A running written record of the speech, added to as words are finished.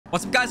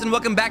What's up, guys, and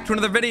welcome back to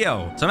another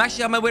video. So I'm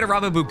actually on my way to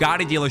rob a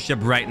Bugatti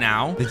dealership right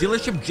now. The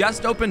dealership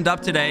just opened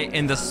up today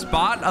in the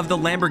spot of the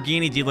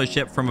Lamborghini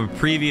dealership from a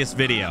previous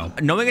video.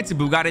 Knowing it's a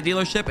Bugatti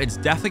dealership, it's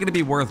definitely going to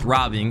be worth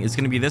robbing. It's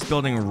going to be this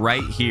building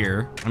right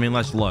here. I mean,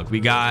 let's look.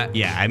 We got,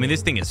 yeah, I mean,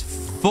 this thing is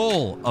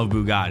full of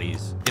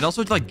Bugattis. It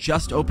also like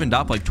just opened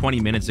up like 20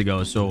 minutes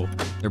ago, so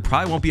there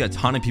probably won't be a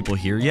ton of people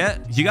here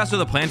yet. You guys know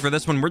the plan for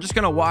this one. We're just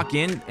gonna walk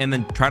in and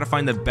then try to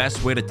find the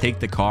best way to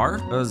take the car.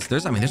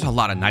 There's a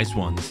lot of nice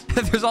ones.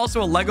 There's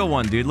also a Lego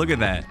one, dude. Look at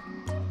that.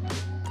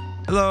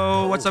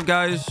 Hello, what's up,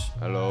 guys?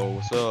 Hello,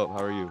 what's up?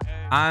 How are you?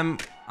 I'm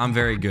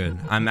very good.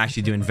 I'm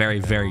actually doing very,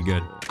 very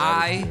good.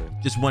 I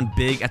just won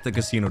big at the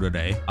casino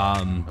today.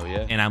 Oh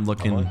yeah. And I'm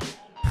looking.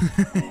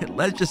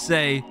 Let's just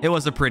say it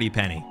was a pretty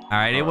penny. All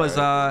right, it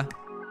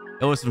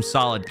was some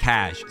solid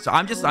cash. So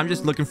I'm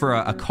just looking for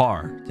a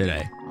car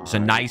today. It's a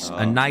nice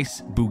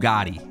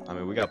Bugatti. I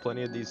mean, we got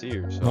plenty of these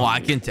here. So well, I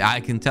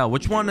can tell.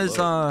 Which one is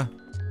I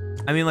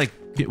mean, like,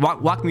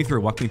 walk me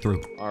through.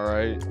 All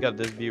right, got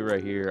this view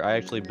right here. I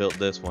actually built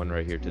this one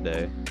right here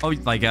today. Oh,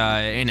 like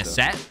in a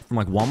set from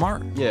like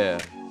Walmart? Yeah.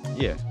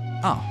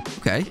 Oh,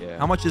 okay. Yeah.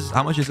 How much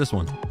is this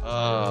one?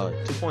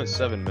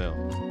 2.7 mil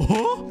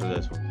for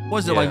this one.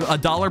 Was it like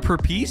 $1 per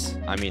piece?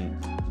 I mean,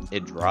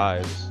 it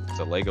drives. It's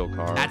a Lego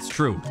car. That's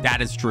true.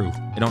 That is true.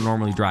 They don't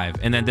normally drive.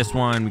 And then this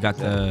one, we got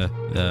the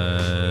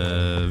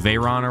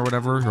Veyron or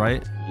whatever,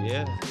 right?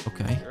 Yeah.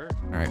 Okay. Sure.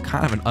 All right.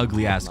 Kind of an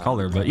ugly ass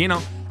color, but you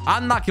know,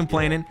 I'm not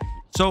complaining.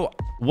 So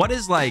what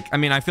is like, I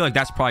mean, I feel like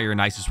that's probably your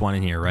nicest one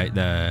in here, right?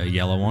 The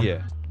yellow one?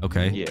 Yeah.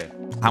 Okay. Yeah.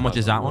 How much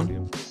is that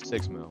one?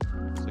 6 mil.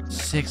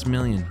 6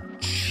 million.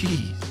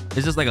 Jeez.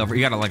 Is this like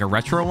you got like a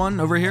retro one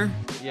over here?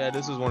 Yeah,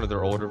 this is one of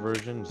their older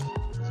versions.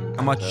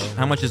 How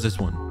much is this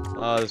one?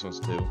 This one's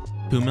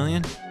 2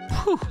 million?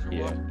 Whew.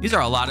 Yeah. These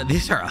are a lot of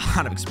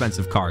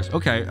expensive cars.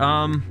 Okay.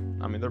 I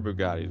mean, they're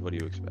Bugattis. What do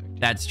you expect?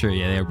 That's true.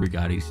 Yeah, they're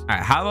Bugattis. All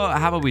right. How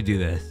about we do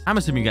this? I'm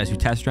assuming you guys do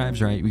test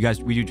drives, right?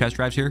 We do test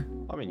drives here?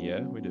 I mean,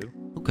 yeah, we do.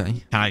 Okay.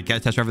 Can I get a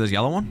test drive for this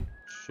yellow one?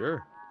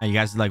 Sure. And you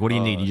guys, like, what do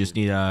you need? You just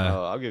need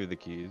I'll give you the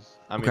keys.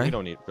 I mean, you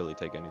don't need really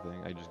take anything.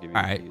 I just give you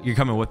the keys. You're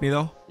coming with me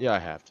though? Yeah, I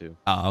have to.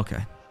 Oh,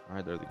 okay. All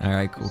right, there the keys. All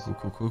right,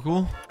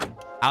 cool.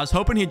 I was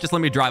hoping he'd just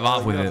let me drive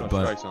off with it,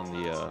 but strikes on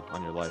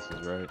your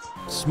license, right?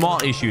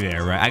 Small issue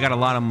there, right? I got a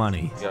lot of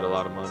money. You got a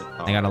lot of money.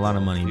 I got a lot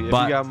of money, If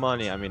but you got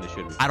money, I mean, it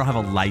should be. I don't have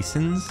a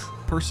license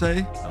per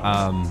se.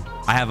 I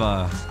have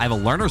a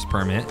learner's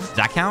permit. Does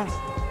that count?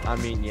 I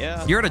mean,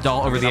 yeah. You're an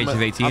adult over the age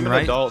of 18, I'm right?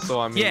 an adult,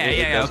 so I mean.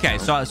 Yeah. Okay,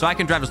 so I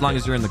can drive as long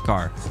as you're in the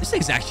car. This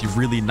thing's actually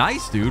really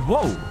nice, dude.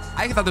 Whoa.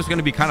 I thought this was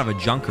gonna be kind of a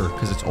junker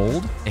because it's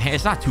old.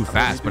 It's not too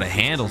fast, but it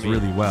handles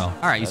really well.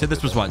 All right, you said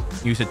this was what?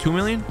 You said 2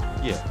 million?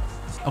 Yeah.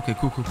 Okay,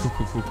 cool.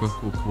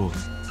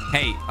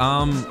 Hey,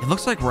 it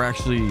looks like we're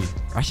actually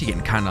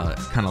getting kind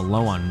of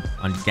low on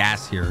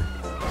gas here.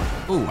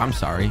 Ooh, I'm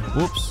sorry.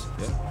 Whoops.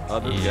 Yeah.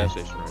 There's a gas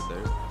station right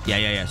there.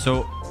 Yeah.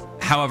 So,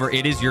 however,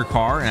 it is your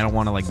car, and I don't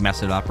want to like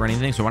mess it up or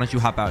anything. So why don't you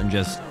hop out and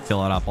just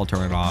fill it up? I'll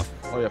turn it off.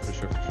 Oh yeah, for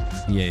sure.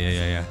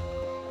 Yeah.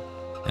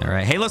 All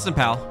right. Hey, listen,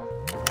 pal.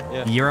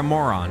 Yeah. You're a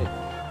moron.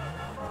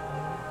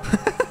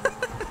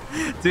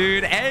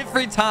 Dude,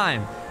 every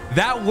time.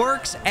 That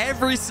works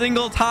every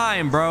single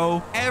time,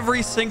 bro.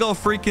 Every single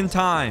freaking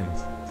time.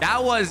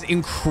 That was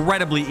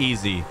incredibly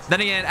easy.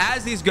 Then again,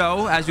 as these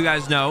go, as you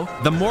guys know,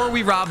 the more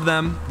we rob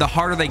them, the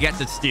harder they get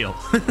to steal.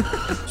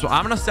 So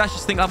I'm gonna stash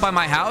this thing up by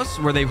my house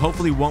where they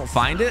hopefully won't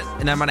find it.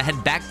 And I'm gonna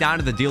head back down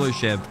to the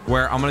dealership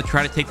where I'm gonna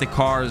try to take the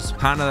cars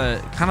kind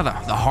of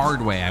the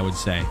hard way, I would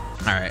say.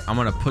 All right, I'm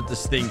gonna put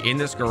this thing in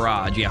this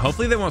garage. Yeah,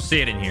 hopefully they won't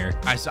see it in here.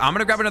 All right, so I'm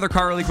gonna grab another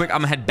car really quick.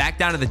 I'm gonna head back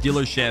down to the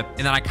dealership,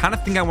 and then I kind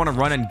of think I want to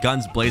run in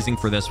guns blazing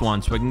for this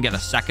one so I can get a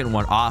second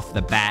one off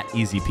the bat,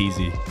 easy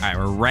peasy. All right,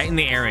 we're right in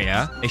the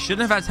area. They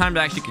shouldn't have had time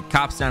to actually get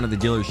cops down to the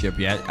dealership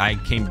yet. I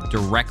came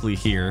directly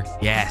here.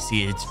 Yeah,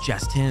 see, it's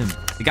just him.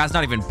 The guy's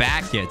not even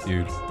back yet,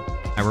 dude.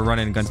 All right, we're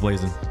running in guns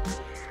blazing.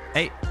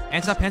 Hey,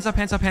 hands up. Hands up.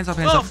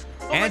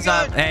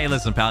 Hey,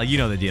 listen, pal. You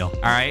know the deal.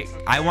 All right.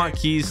 I want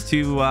keys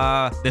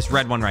to this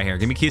red one right here.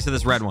 Give me keys to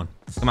this red one.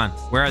 Come on.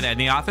 Where are they? In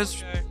the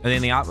office? Are they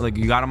in the office? Like,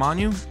 you got them on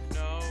you?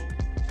 No.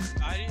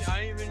 I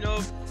didn't even know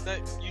that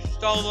you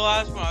stole the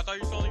last one. I thought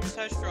you stole your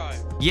test drive.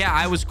 Yeah,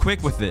 I was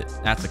quick with it.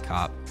 That's a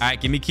cop. All right.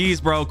 Give me keys,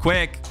 bro.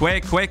 Quick.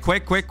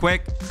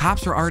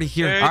 Cops are already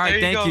here. Hey, all right.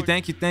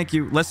 Thank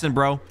you. Listen,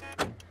 bro.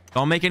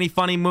 Don't make any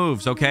funny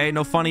moves, okay?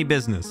 No funny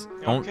business.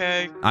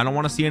 Okay. I don't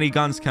want to see any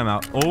guns come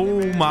out.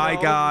 Oh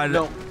my God.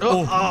 No.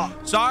 Oh,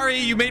 sorry,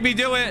 you made me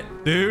do it,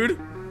 dude.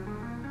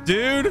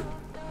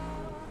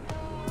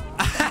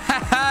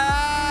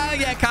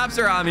 Yeah, cops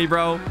are on me,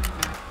 bro.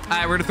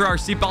 right, we're gonna throw our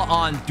seatbelt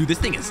on. Dude, this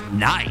thing is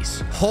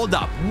nice. Hold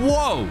up.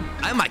 Whoa.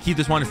 I might keep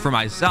this one for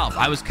myself.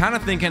 I was kind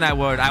of thinking I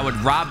would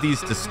rob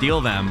these to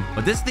steal them,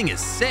 but this thing is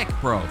sick,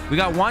 bro. We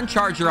got one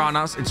charger on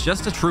us. It's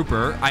just a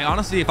trooper. I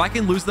honestly, if I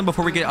can lose them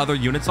before we get other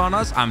units on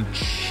us, I'm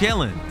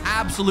chilling.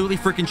 Absolutely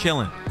freaking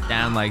chilling.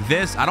 Down like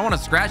this. I don't want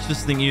to scratch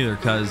this thing either,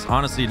 because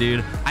honestly,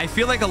 dude, I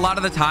feel like a lot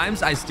of the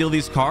times I steal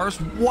these cars.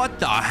 What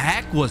the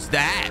heck was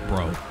that,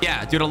 bro?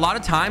 Yeah, dude, a lot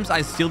of times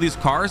I steal these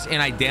cars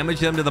and I damage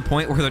them to the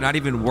point where they're not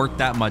even worth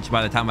that much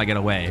by the time I get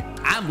away.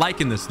 I'm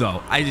liking this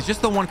though. It's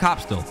just the one cop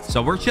still,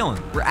 so we're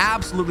chilling. We're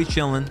absolutely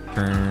chilling.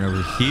 Turn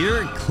over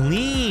here.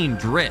 Clean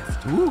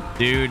drift. Ooh,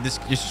 dude, this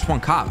is just one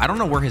cop. I don't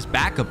know where his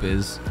backup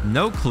is.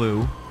 No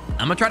clue.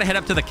 I'm gonna try to head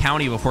up to the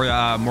county before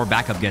more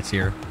backup gets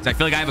here, because I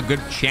feel like I have a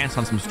good chance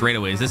on some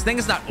straightaways. This thing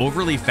is not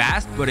overly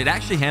fast, but it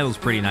actually handles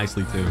pretty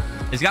nicely too.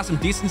 It's got some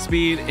decent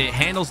speed. It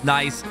handles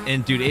nice,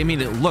 and dude, I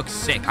mean, it looks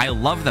sick. I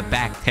love the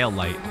back tail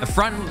light. The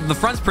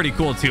front's pretty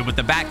cool too, but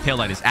the back tail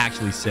light is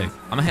actually sick.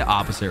 I'm gonna hit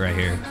opposite right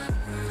here.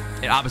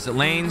 Hit opposite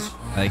lanes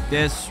like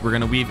this. We're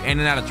gonna weave in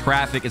and out of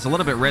traffic. It's a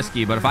little bit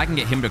risky, but if I can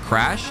get him to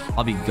crash,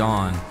 I'll be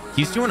gone.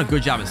 He's doing a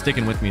good job at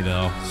sticking with me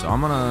though, so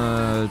I'm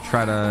gonna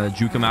try to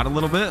juke him out a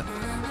little bit.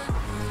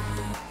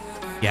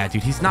 Yeah,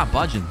 dude, he's not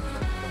budging.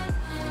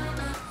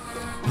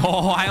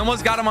 Oh, I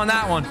almost got him on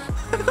that one.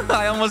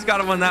 I almost got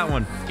him on that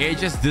one.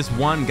 It's just this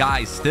one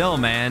guy still,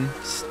 man.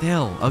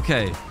 Still.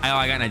 Okay.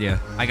 I got an idea.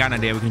 I got an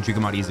idea. We can juke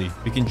him out easy.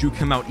 We can juke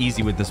him out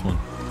easy with this one.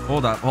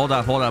 Hold up. Hold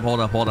up. Hold up. Hold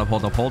up. Hold up.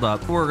 Hold up. Hold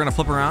up. We're going to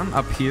flip around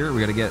up here. We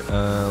got to get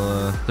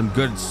some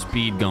good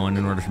speed going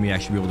in order for me to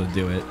actually be able to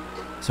do it.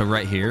 So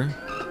right here.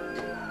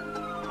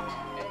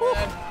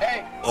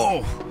 Hey.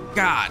 Oh,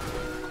 God.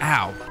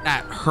 Ow.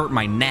 That hurt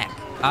my neck.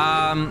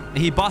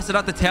 He busted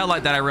out the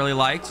taillight that I really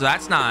liked, so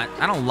that's not,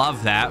 I don't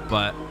love that,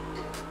 but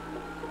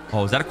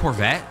oh, is that a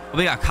Corvette?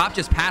 Oh yeah, a cop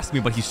just passed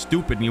me, but he's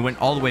stupid and he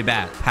went all the way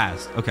back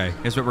past. Okay,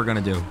 here's what we're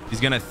gonna do. He's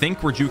gonna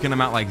think we're juking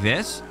him out like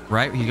this,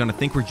 right? He's gonna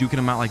think we're juking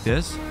him out like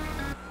this,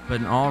 but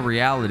in all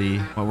reality,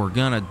 what we're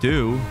gonna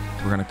do,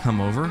 we're gonna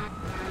come over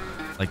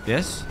like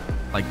this.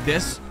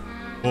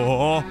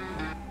 Oh,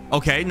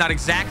 okay, not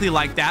exactly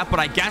like that, but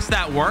I guess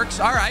that works.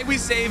 All right, we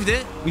saved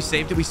it. We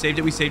saved it. We saved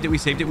it. We saved it. We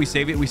saved it. We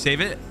saved it. We save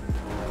it.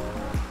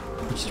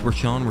 We're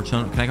chilling. We're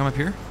chilling. Can I come up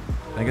here?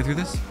 Can I get through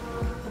this?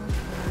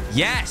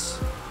 Yes.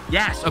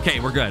 Yes. Okay,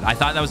 we're good. I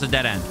thought that was a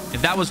dead end.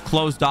 If that was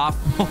closed off,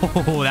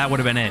 oh, that would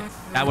have been it.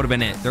 That would have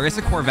been it. There is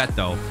a Corvette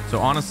though, so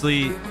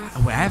honestly,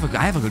 I have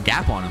a good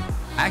gap on him.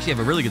 I actually have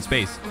a really good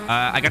space.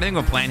 I gotta think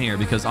of a plan here,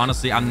 because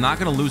honestly, I'm not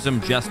gonna lose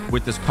him just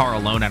with this car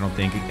alone. I don't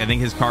think. I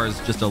think his car is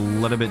just a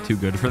little bit too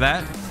good for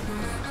that.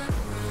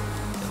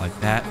 Like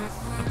that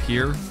up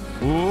here.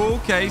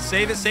 Okay,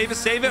 save it, save it,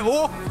 save it.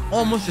 Oh,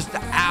 almost just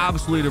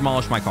absolutely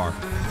demolished my car.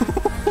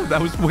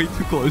 That was way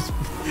too close.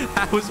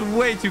 That was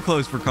way too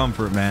close for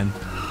comfort, man.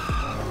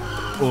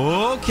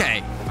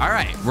 Okay. All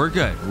right, we're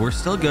good. We're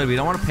still good. We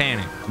don't want to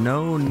panic.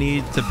 No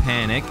need to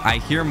panic. I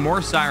hear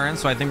more sirens,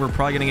 so I think we're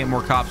probably going to get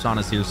more cops on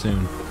us here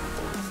soon.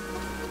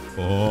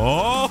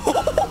 Oh,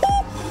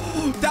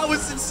 that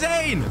was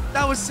insane.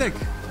 That was sick.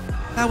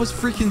 That was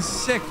freaking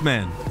sick,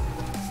 man.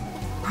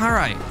 All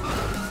right.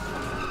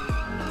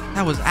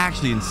 That was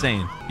actually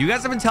insane. You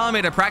guys have been telling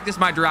me to practice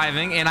my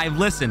driving, and I've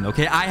listened,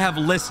 okay? I have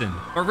listened.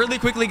 But really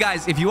quickly,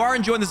 guys, if you are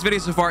enjoying this video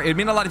so far, it would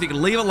mean a lot if you could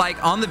leave a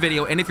like on the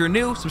video. And if you're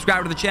new,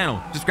 subscribe to the channel.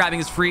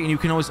 Subscribing is free, and you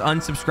can always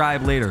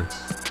unsubscribe later.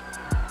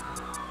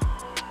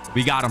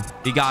 We got him.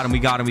 We got him. We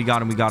got him. We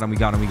got him. We got him. We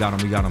got him. We got him.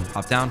 We got him.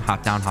 Hop down.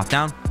 Hop down. Hop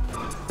down.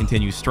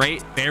 Continue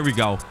straight. There we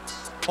go.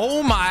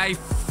 Oh, my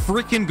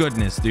freaking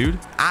goodness, dude.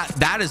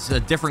 That is a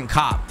different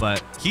cop,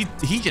 but he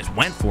just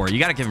went for it. You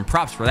got to give him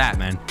props for that,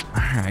 man.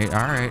 All right,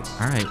 all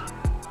right, all right.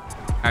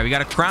 All right, we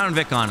got a Crown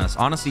Vic on us.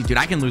 Honestly, dude,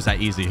 I can lose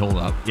that easy. Hold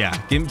up. Yeah,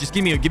 just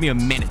give me a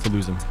minute to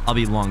lose him. I'll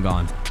be long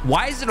gone.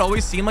 Why does it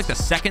always seem like the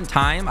second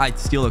time I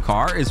steal a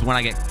car is when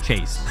I get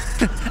chased?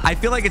 I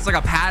feel like it's like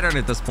a pattern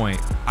at this point.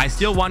 I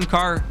steal one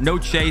car, no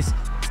chase.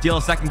 Steal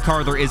a second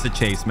car, there is a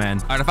chase, man.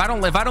 All right,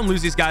 if I don't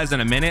lose these guys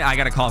in a minute, I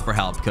gotta call for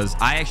help, because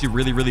I actually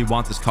really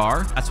want this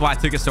car. That's why I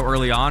took it so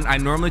early on. I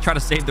normally try to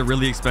save the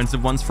really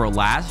expensive ones for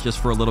last, just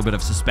for a little bit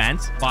of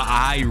suspense, but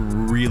I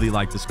really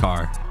like this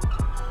car.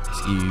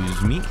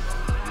 Excuse me.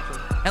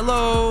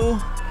 Hello.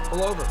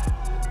 Pull over.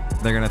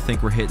 They're gonna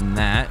think we're hitting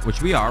that,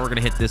 which we are. We're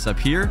gonna hit this up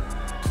here.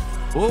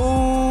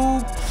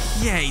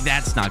 Okay,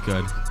 that's not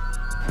good.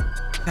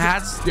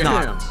 That's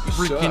not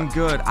freaking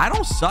good. I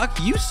don't suck.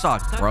 You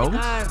suck, bro.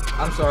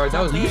 I'm sorry.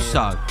 That was You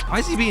suck. Why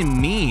is he being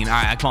mean? All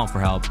right, I call him for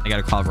help. I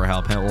gotta call for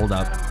help. Hey, hold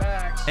up.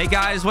 Hey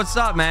guys, what's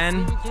up,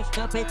 man?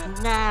 Stop it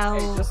now.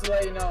 Hey, just to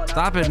let you know,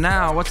 Stop it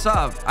now. What's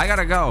up? I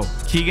gotta go.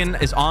 Keegan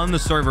is on the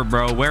server,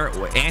 bro.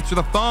 Answer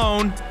the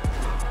phone.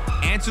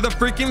 Answer the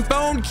freaking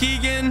phone,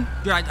 Keegan.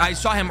 Dude, I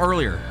saw him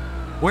earlier.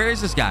 Where is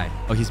this guy?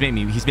 Oh, he's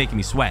making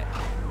me sweat.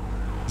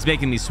 He's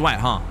making me sweat,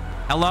 huh?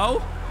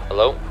 Hello?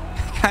 Hello?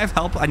 Can I have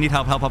help? I need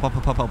help. Help.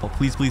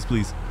 Please.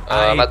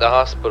 I'm at the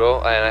hospital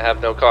and I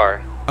have no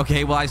car.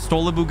 Okay, well, I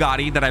stole a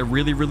Bugatti that I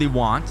really, really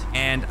want.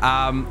 And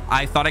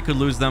I thought I could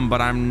lose them,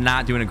 but I'm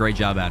not doing a great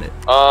job at it.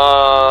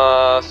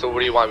 So what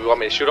do you want? You want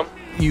me to shoot him?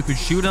 You could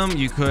shoot him.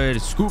 You could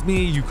scoop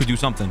me. You could do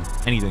something.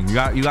 Anything. You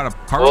got a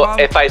cargo Well, bob?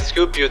 if I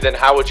scoop you, then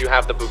how would you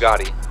have the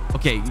Bugatti?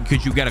 Okay,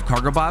 could you get a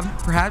cargo bob,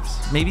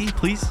 perhaps? Maybe,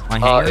 please? My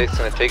hanger? It's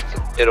gonna take.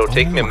 It'll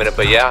take me a minute,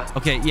 but yeah.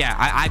 Okay, yeah,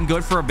 I'm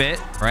good for a bit,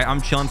 right?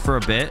 I'm chilling for a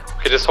bit.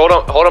 Okay, just hold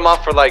him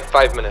off for like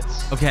 5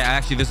 minutes. Okay,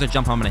 actually, there's a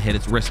jump I'm gonna hit.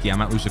 It's risky. I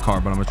might lose the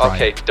car, but I'm gonna try.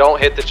 Okay, don't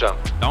hit the jump.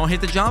 Don't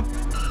hit the jump?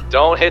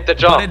 Don't hit the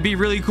But jump. it'd be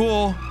really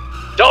cool.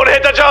 Don't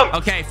hit the jump.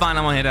 Okay, fine.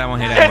 I won't hit it. I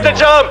won't hit it. Hit the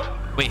jump.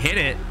 Wait, hit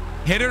it.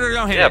 Hit it or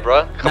don't hit it. Yeah,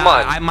 bro. Come Nah,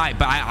 on. I might,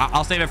 but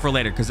I'll save it for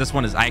later because this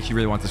one is. I actually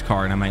really want this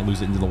car, and I might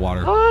lose it into the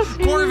water.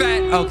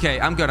 Corvette. Okay,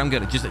 I'm good. I'm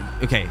good. Just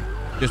okay.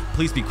 Just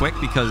please be quick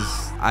because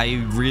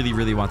I really,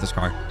 really want this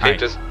car. Okay, Right.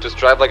 just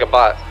drive like a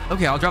bot.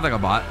 Okay, I'll drive like a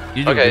bot.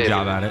 You do a good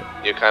job at it.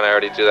 You kind of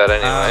already do that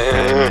anyway.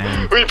 Okay,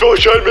 man. We both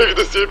try to make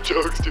the same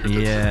jokes, dude.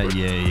 Yeah.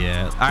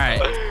 All right.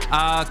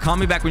 Call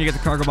me back when you get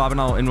the cargo bob,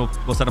 and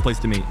we'll set a place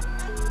to meet.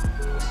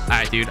 All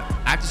right, dude.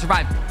 I have to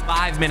survive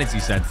 5 minutes, he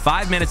said.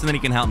 5 minutes, and then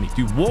he can help me.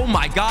 Dude, whoa,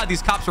 my God,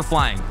 these cops are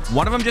flying.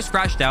 One of them just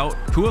crashed out.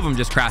 Two of them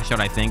just crashed out,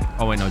 I think.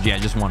 Oh, wait, no. Yeah,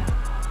 just one.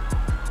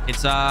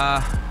 It's,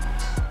 that's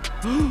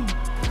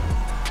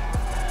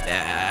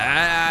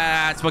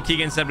what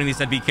Keegan said when he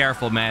said, be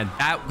careful, man.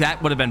 That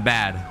would have been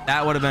bad.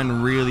 That would have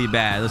been really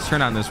bad. Let's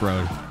turn on this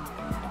road.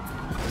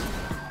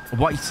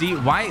 What? See,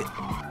 why?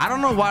 I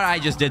don't know why I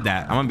just did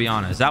that. I'm gonna be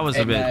honest. That was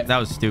that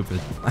was stupid.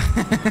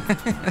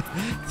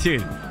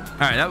 Dude.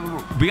 All right,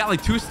 we got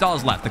like 2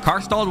 stalls left. The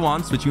car stalled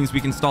once, which means we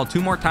can stall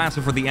 2 more times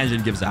before the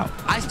engine gives out.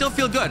 I still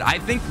feel good. I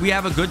think we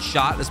have a good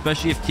shot,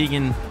 especially if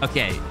Keegan...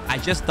 Okay, I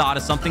just thought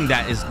of something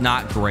that is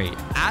not great.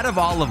 Out of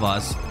all of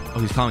us... Oh,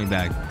 he's calling me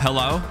back.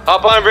 Hello?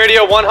 Up on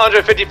radio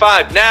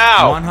 155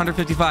 now.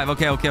 155.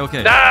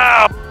 Okay.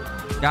 Now.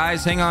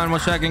 Guys, hang on 1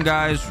 second,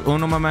 guys.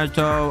 Uno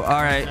momento.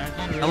 All right.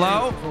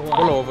 Hello?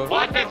 Pull over.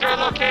 What is your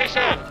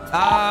location?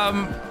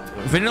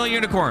 Vanilla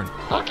Unicorn.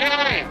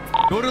 Okay.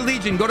 Go to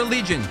Legion.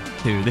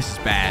 Dude, this is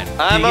bad.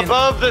 I'm Keegan-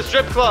 above the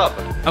strip club.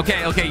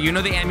 Okay. You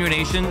know the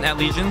ammunition at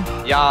Legion?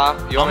 Yeah.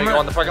 You want me to go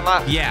on the parking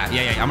lot? Yeah.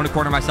 I'm gonna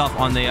corner myself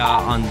on the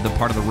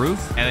part of the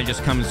roof, and then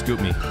just come and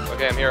scoop me.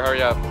 Okay, I'm here.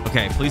 Hurry up.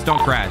 Okay, please don't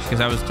crash, because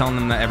I was telling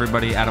them that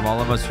everybody out of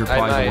all of us, you're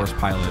probably might. the worst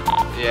pilot.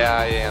 Yeah,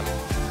 I am.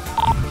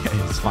 Okay,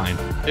 it's fine.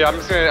 Yeah, I'm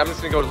just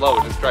gonna go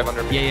low. Just drive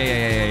under me.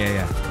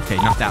 Yeah. Okay,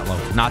 not that low.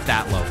 Not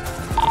that low.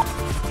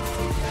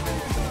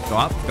 Go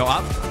up.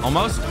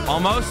 Almost.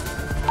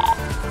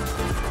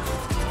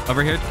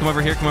 Over here. Come over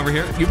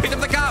here. You picked up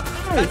the cop.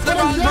 That's the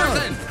wrong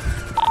person.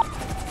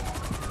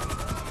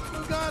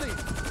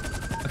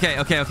 Okay.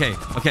 Come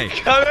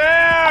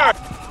here.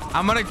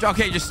 I'm gonna.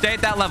 Okay, just stay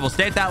at that level.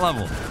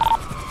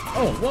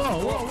 Oh,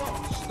 whoa.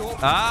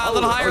 A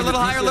little higher.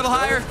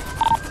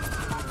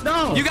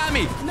 No. You got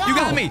me. No. You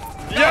got me.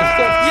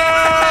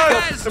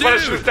 Yes, dude. I'm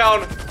gonna shoot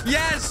down.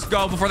 Yes.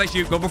 Go before they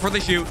shoot.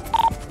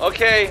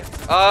 Okay.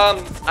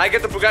 I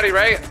get the Bugatti,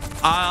 right?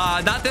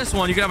 Not this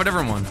one. You can have a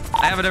different one.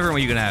 I have a different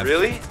one you can have.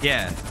 Really?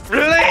 Yeah.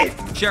 Really?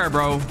 Sure,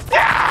 bro.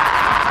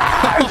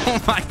 Oh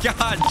my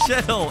God.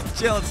 Chill.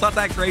 It's not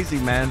that crazy,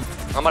 man.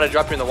 I'm gonna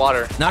drop you in the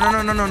water. No. I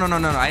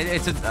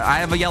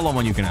have a yellow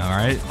one you can have. All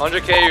right.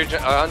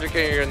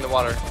 100K, you're in the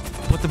water.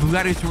 But the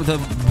Bugatti's worth.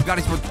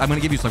 I'm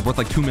gonna give you something worth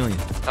like 2 million.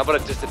 How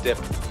about just a dip?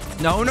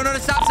 No.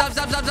 Stop.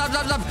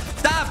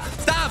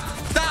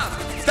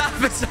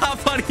 It's not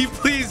funny.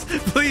 Please.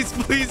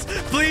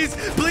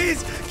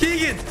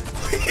 Keegan.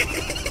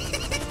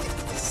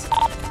 Please.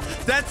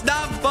 That's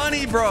not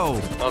funny, bro.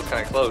 That was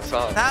kind of close,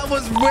 huh? That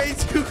was way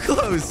too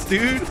close,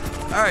 dude.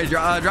 All right,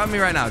 drop me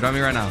right now.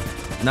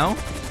 No?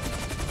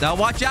 Now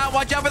watch out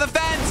for the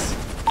fence.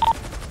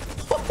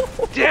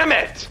 Damn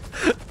it!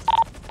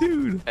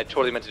 Dude. I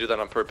totally meant to do that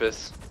on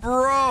purpose.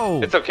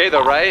 Bro. It's okay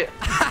though, right?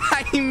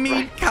 I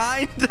mean,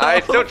 kind of. I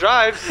still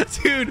drive.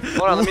 Dude,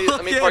 Hold on,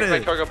 let me park my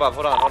cargo bob.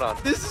 Hold on.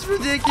 This is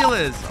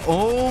ridiculous.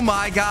 Oh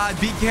my God,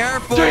 be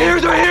careful. They're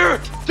here!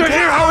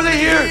 How are they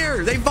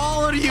here? They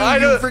followed you, I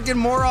you know. freaking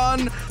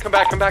moron. Come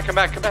back.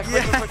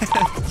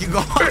 Yeah. You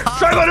go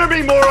Drive under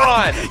me,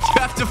 moron! You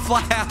have to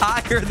fly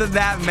higher than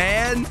that,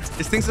 man.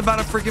 This thing's about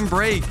to freaking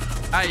break.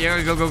 All right,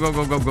 you're gonna go.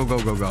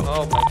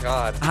 Oh my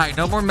God. All right,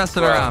 no more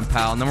messing around,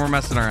 pal. No more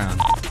messing around.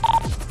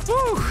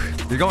 Woo.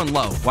 You're going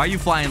low. Why are you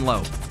flying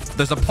low?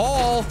 There's a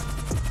pole.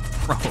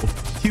 Bro,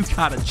 you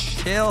gotta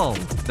chill.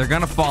 They're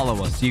gonna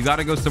follow us. You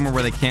gotta go somewhere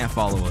where they can't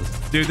follow us.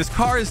 Dude, this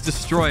car is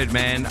destroyed,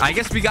 man. I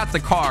guess we got the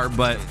car,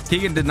 but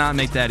Keegan did not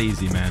make that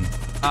easy, man.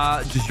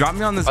 Just drop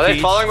me on this beach. Are they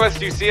following us?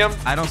 Do you see them?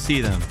 I don't see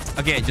them.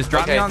 Okay, just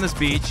drop me on this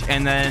beach,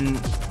 and then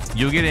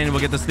you'll get in.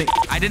 We'll get this thing.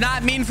 I did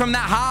not mean from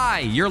that high.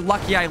 You're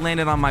lucky I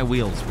landed on my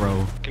wheels,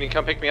 bro. Can you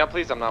come pick me up,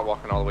 please? I'm not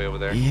walking all the way over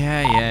there.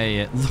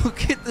 Yeah.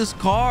 Look at this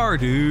car,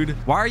 dude.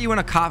 Why are you in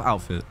a cop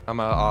outfit? I'm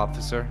an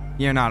officer.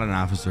 You're not an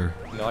officer.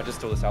 No, I just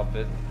stole this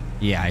outfit.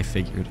 Yeah, I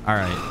figured. All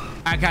right.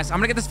 All right, guys, I'm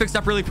gonna get this fixed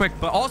up really quick.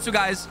 But also,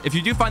 guys, if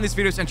you do find these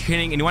videos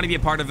entertaining and you want to be a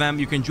part of them,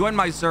 you can join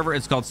my server.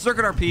 It's called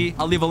Circuit RP.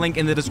 I'll leave a link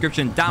in the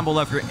description down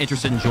below if you're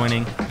interested in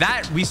joining.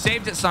 That we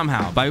saved it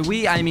somehow. By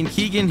we, I mean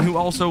Keegan, who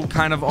also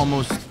kind of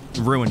almost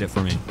ruined it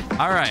for me.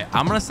 All right,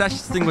 I'm gonna stash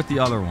this thing with the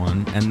other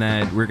one, and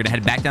then we're gonna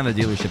head back down to the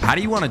dealership. How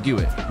do you want to do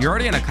it? You're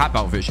already in a cop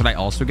outfit. Should I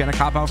also get a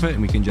cop outfit,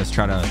 and we can just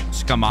try to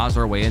scamaz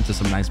our way into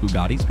some nice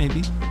Bugattis,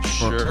 maybe?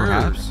 Sure. Or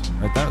perhaps.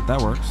 Right,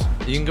 that works.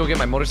 You can go get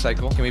my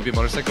motorcycle. Can we be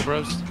motorcycle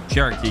bros?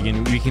 Sure,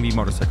 Keegan. We can be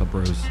motorcycle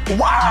bros.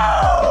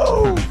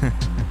 Wow!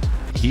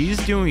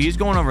 He's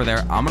going over there.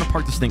 I'm gonna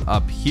park this thing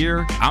up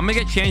here. I'm gonna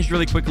get changed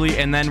really quickly,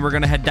 and then we're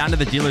gonna head down to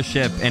the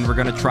dealership, and we're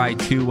gonna try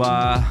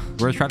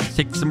to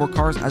take some more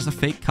cars as a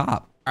fake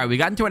cop. All right, we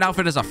got into an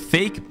outfit as a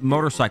fake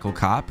motorcycle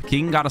cop.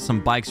 Keegan got us some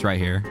bikes right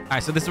here. All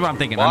right, so this is what I'm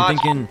thinking. I'm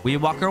thinking we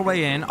walk our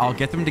way in. I'll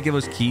get them to give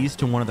us keys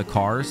to one of the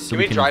cars. So Can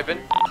we drive in?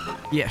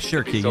 Yeah,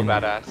 sure, That'd be Keegan. so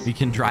badass. We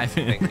can drive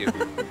in. Thank you.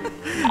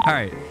 All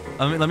right,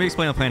 let me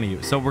explain the plan to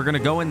you. So we're gonna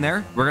go in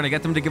there. We're gonna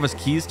get them to give us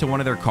keys to one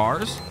of their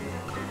cars.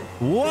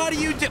 What do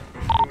you do?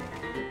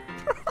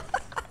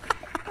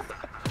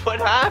 What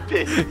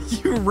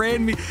happened? You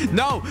ran me.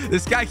 No,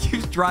 this guy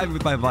keeps driving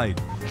with my bike.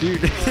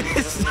 Dude,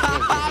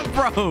 stop,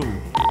 bro.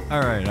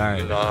 All right.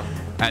 No.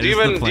 Right, Do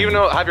you even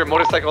have your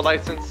motorcycle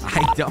license?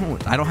 I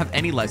don't have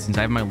any license.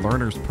 I have my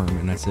learner's permit,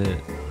 and that's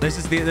it. This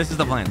is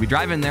the plan. We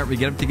drive in there. We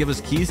get him to give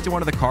us keys to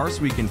one of the cars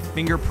so we can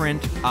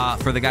fingerprint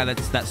for the guy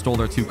that stole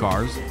their 2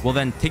 cars. We'll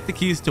then take the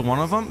keys to one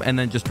of them and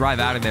then just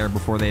drive out of there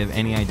before they have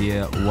any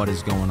idea what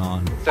is going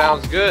on.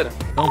 Sounds good.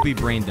 Don't be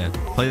brain dead.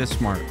 Play this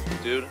smart.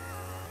 Dude,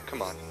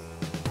 come on.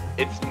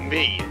 It's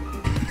me.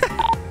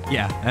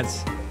 Yeah,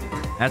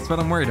 that's what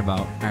I'm worried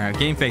about. All right,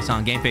 game face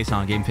on. You want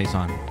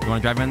to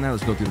drive in there?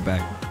 Let's go through the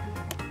back.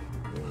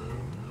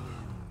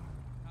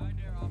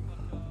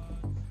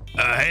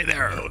 Hey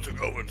there. How's it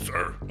going,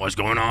 sir? What's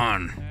going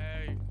on?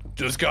 Hey.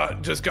 Just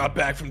got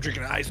back from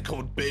drinking ice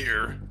cold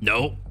beer.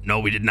 No,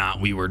 we did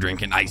not. We were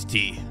drinking iced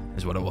tea,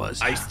 is what it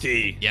was. Iced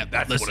tea. Yep.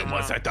 That's what it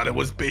was. I thought it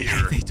was beer.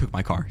 They took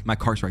my car. My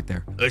car's right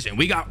there. Listen,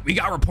 we got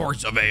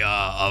reports of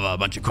a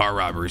bunch of car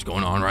robberies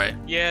going on, right?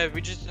 Yeah, we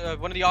just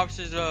one of the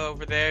officers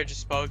over there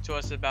just spoke to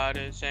us about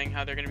it, saying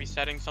how they're gonna be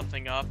setting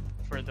something up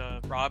for the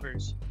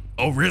robbers.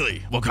 Oh,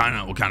 really? What kind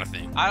of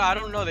thing? I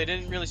don't know. They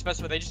didn't really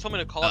specify. They just told me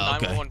to call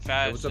 911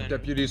 fast. Hey, what's up,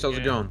 deputies? How's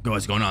it going?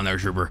 What's going on there,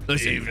 Trooper?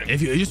 Listen,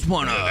 if you just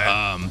want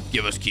to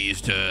give us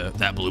keys to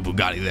that blue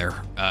Bugatti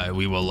there,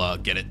 we will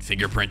get it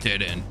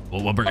fingerprinted and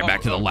we'll bring it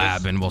back to the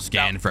lab and we'll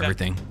scan for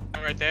everything.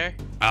 Right there?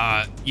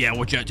 Yeah,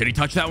 did he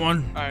touch that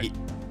one?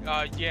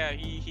 Yeah,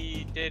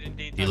 he did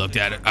indeed. He looked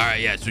at it. All right,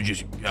 yeah. So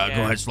just go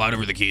ahead, slide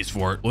over the keys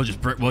for it. We'll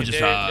just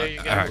there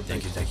you go. all right,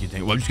 thank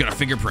you. We're just gonna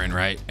fingerprint,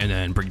 right, and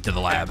then bring it to the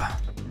lab.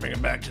 Bring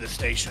it back to the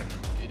station.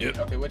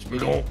 Okay, which We're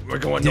going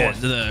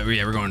north.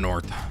 We're going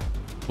north.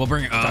 We'll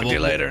bring. Talk to you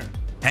later.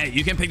 Hey,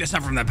 you can pick this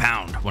up from the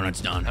pound when it's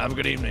done. Have a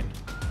good evening.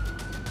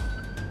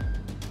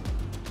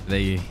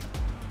 They.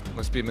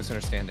 Must be a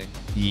misunderstanding.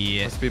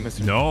 Yeah. Must be a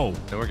misunderstanding. No.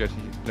 No, we're good.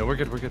 No, we're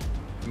good.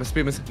 It must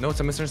be no, it's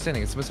a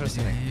misunderstanding. It's a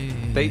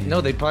misunderstanding. They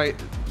probably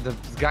the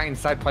guy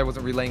inside probably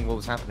wasn't relaying what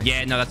was happening.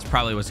 Yeah, no, that's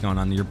probably what's going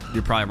on. You're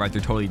probably right.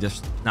 They're totally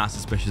just not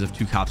suspicious of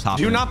 2 cops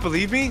hopping. Do you not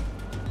believe me?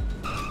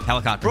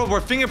 Helicopter. Bro,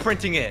 we're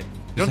fingerprinting it.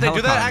 There's Don't a they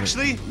do that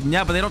helicopter. actually?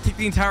 Yeah, but they don't take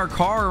the entire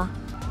car.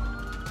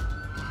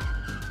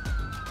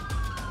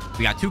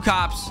 We got 2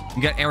 cops.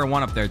 You got Air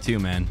 1 up there too,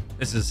 man.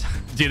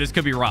 Dude, this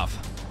could be rough.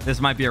 This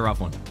might be a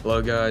rough one.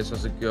 Hello, guys.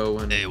 How's it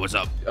going? Hey, what's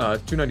up?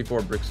 294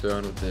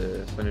 Brickstone with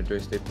the San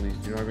Andreas State Police.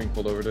 Do you know how being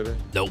pulled over today?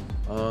 Nope.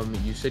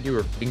 You said you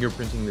were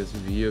fingerprinting this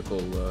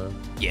vehicle.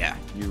 Yeah.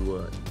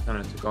 You kind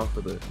of took off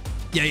with it.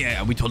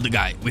 Yeah. We told the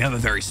guy we have a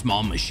very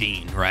small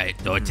machine, right?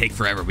 So it'd take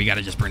forever. We got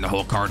to just bring the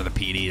whole car to the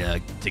PD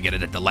to get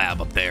it at the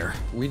lab up there.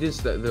 We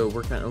just, though,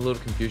 we're kind of a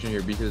little confusion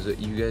here because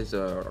you guys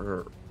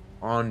are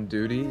on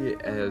duty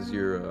as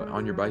you're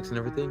on your bikes and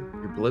everything.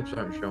 Your blips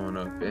aren't showing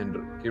up, and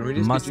can we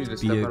just get you to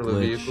step out of the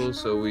vehicle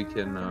so we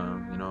can,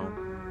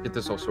 get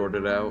this all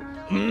sorted out?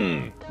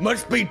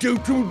 Must be due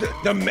to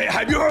the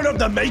have you heard of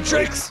the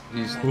Matrix?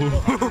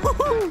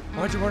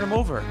 Why'd you run him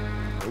over?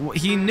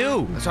 He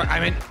knew. Sorry, I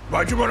mean,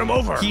 Why'd you run him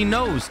over? He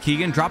knows.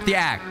 Keegan, drop the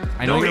act.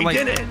 I know No, you're he like.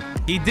 didn't.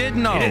 He did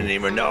know. He didn't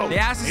even know. They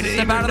asked us He to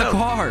didn't step out of even the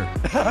car.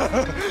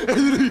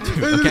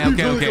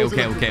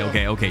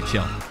 Okay.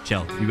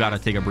 Chill. You gotta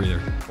take a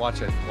breather.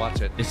 watch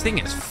it. This thing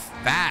is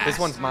fast. This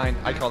one's mine.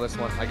 I call this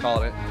one. I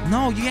call it.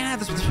 No, you can't have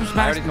this. This one's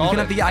I already fast. You called can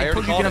have it. the. I I already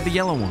told you called can have the it.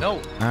 yellow one. No.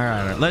 All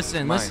right.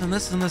 Listen. Mine.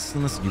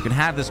 You can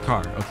have this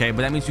car, okay?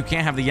 But that means you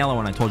can't have the yellow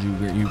one I told you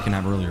you can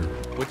have earlier.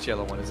 Which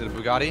yellow one? Is it a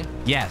Bugatti?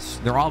 Yes,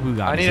 they're all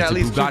Bugattis. I need It's at a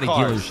least 2 Bugatti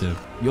cars.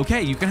 dealership.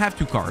 Okay, you can have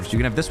 2 cars. You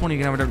can have this one. You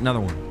can have another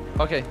one.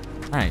 Okay.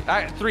 All right. All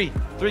right, three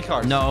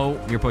cars. No,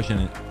 you're pushing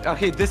it.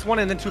 Okay, this one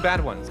and then 2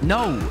 bad ones.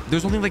 No,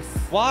 there's only like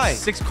Why?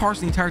 6 cars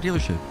in the entire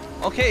dealership.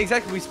 Okay,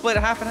 exactly. We split it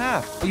half and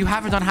half. You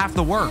haven't done half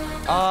the work.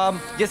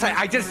 Yes,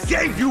 I just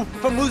saved you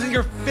from losing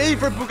your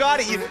favorite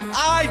Bugatti.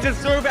 I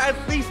deserve at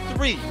least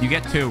 3. You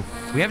get 2.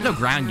 We have no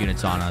ground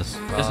units on us.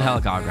 Just a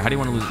helicopter. How do you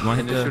want to lose? You want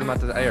to Just shoot hit him out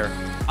the air.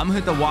 I'm gonna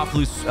hit the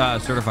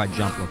Waffloos certified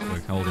jump real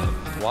quick. Hold up.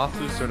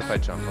 Waffloos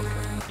certified jump. Okay.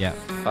 Yeah.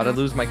 About to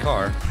lose my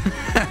car.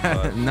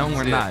 No,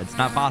 we're not. It's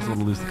not possible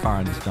to lose the car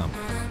on this jump.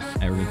 All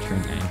right, we're gonna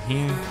turn in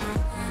here.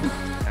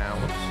 Now.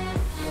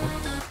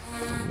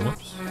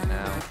 Whoops.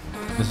 Now.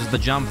 This is the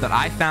jump that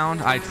I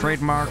found. I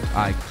trademarked.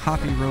 I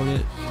copywrote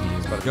it.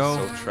 Here we go.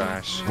 So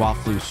trash.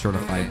 Waffloos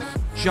certified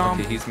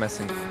jump. Okay, he's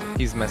messing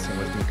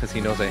with me because he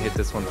knows I hit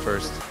this one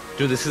first.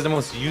 Dude, this is the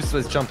most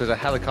useless jump. There's a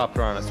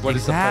helicopter on us. What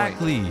is the point?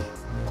 Exactly.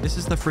 This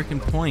is the freaking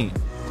point.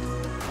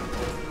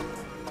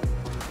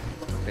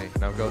 Okay,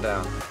 now go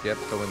down. Yep,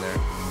 go in there.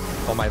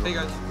 Oh my. Hey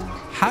guys.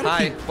 How did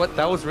Hi. he... What?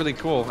 That was really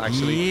cool,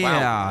 actually.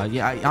 Yeah, Wow.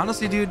 yeah.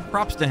 Honestly, dude,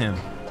 props to him.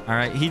 All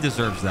right, he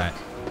deserves that.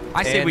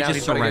 I say And we now just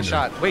he's about to get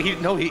surrender. shot.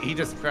 Wait, he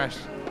just crashed.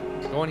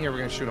 Go in here. We're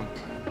gonna shoot him.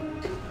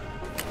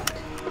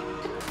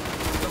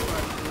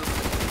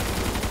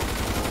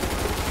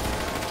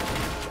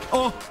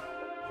 Oh.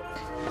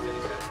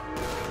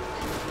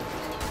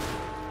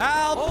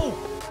 Help!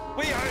 Oh!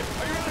 Wait, are you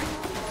really?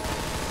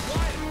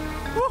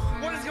 What?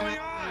 What is going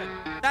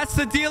on? That's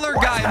the dealer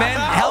guy, man.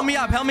 Help me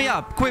up. Help me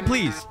up. Quick,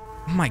 please.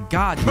 Oh my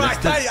God. Dude,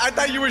 I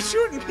thought you were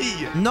shooting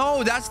me.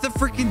 No, that's the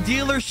freaking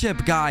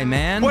dealership guy,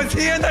 man. Was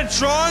he in the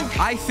trunk?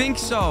 I think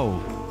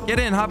so. Get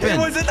in. Hop He in.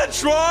 was in the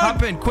trunk.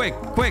 Hop in. Quick.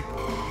 Quick.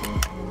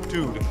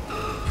 Dude.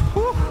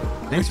 Whew.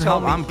 Thanks for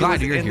helping. I'm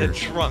glad you're in here. the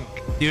trunk.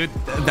 Dude,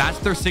 that's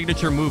their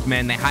signature move,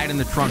 man. They hide in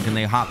the trunk and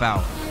they hop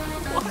out.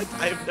 What?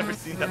 I have never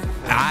seen that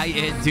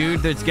before.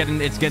 Dude, it's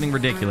getting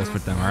ridiculous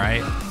with them. All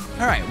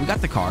right, we got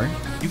the car.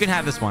 You can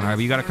have this one. All right,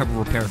 but you got to cover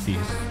repair fees.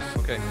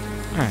 Okay.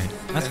 All right,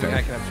 that's And fair.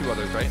 I can have 2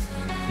 others, right?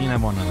 You can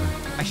have one other.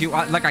 Actually,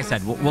 like I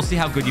said, we'll see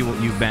how good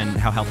you've been,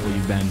 how helpful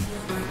you've been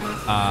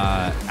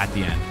at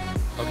the end.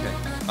 Okay.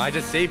 I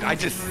just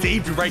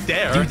saved you right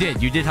there.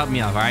 You did help me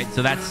out. All right,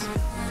 so that's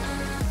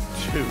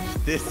Dude,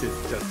 this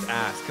is just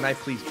ass. Can I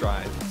please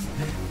drive?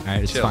 all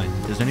right. It's Chill. fine.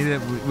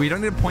 We don't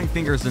need to point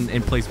fingers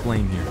and place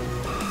blame here.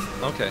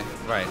 Okay.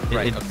 Right.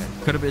 It Okay.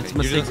 could have been it's a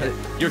mistake.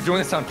 You're doing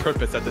this on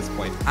purpose at this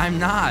point. I'm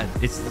not.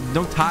 It's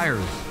no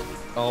tires.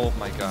 Oh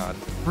my God.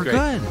 We're Great.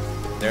 good.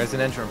 There's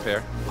an engine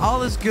repair.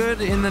 All is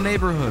good in the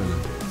neighborhood.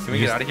 Can we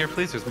get out of here,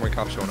 please? There's more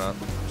cops showing up.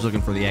 Just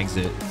looking for the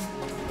exit.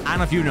 I don't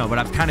know if you know, but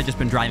I've kind of just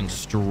been driving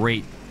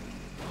straight.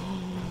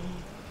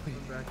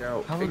 Back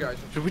out. How Hey guys.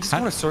 Did we just How-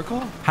 go in a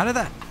circle? How did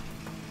that?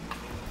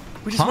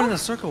 We just Huh? went in a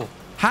circle.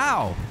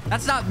 How?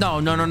 That's not. No.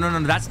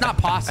 That's not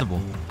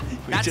possible.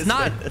 That's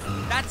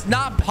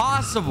not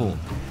possible.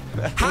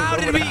 How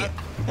did we?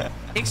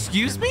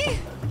 Excuse me?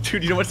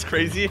 Dude, you know what's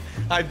crazy?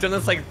 I've done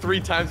this like 3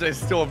 times and I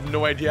still have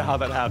no idea how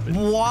that happened.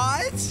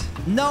 What?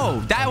 No.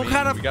 That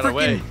kind of we got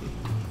away.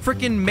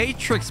 freaking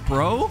Matrix,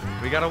 bro.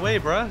 We got away,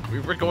 bruh. We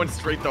were going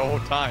straight the whole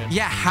time.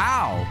 Yeah.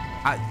 How?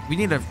 We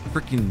need a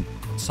freaking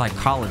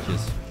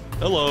psychologist.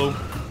 Hello.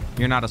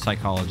 You're not a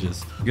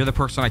psychologist. You're the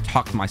person I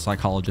talk to my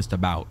psychologist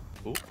about.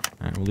 All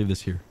right, we'll leave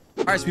this here.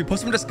 All right, so we put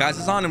some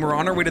disguises on and we're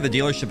on our way to the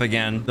dealership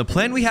again. The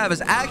plan we have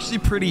is actually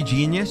pretty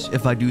genius,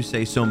 if I do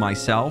say so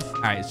myself.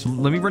 All right, so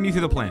let me run you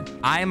through the plan.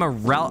 I am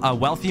a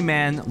wealthy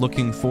man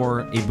looking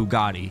for a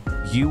Bugatti.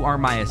 You are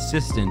my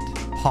assistant,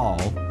 Paul.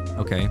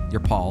 Okay, you're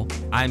Paul.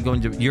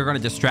 You're going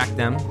to distract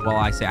them while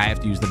I say I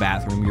have to use the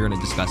bathroom. You're going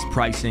to discuss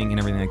pricing and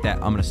everything like that.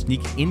 I'm going to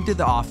sneak into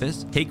the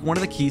office, take one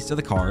of the keys to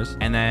the cars,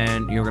 and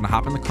then you're going to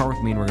hop in the car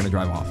with me and we're going to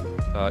drive off.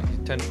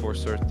 10-4,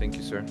 sir. Thank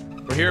you, sir.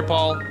 We're here,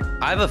 Paul.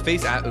 I have a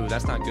face at. Ooh,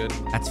 that's not good.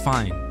 That's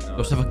fine. No, You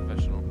also have a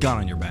professional. gun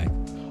on your back.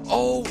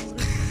 Oh.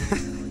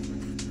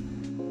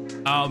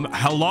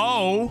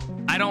 Hello?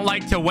 I don't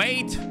like to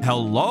wait.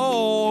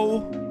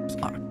 Hello.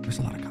 There's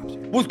a lot of cops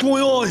here. What's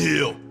going on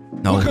here?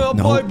 No, Look at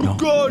my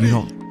Bugatti.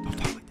 Don't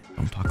talk like that.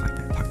 Don't talk like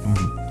that. Talk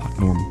normal. Talk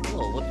normal.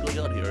 Oh, what's going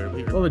on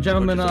here? Well, the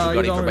gentleman, Just a Bugatti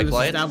he's for owner my of this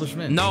client?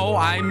 establishment. No,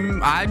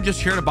 I'm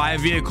just here to buy a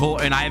vehicle,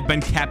 and I have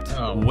been kept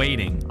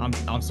waiting.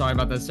 I'm sorry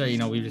about that, sir. You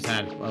know, we just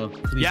had a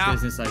police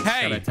business I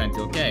Hey. gotta attend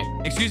to. Okay.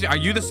 Excuse me, are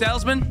you the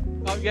salesman?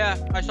 Oh yeah,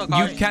 I saw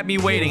cars. You've kept me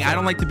waiting. I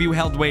don't like to be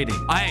held waiting.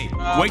 Hey,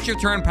 wait your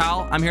turn,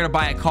 pal. I'm here to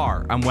buy a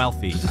car. I'm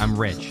wealthy. I'm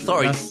rich.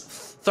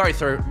 Sorry,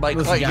 sir. My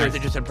Listen, client here guys. they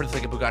just said prince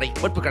like a Bugatti.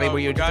 What Bugatti were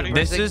you Bugatti? interested in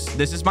This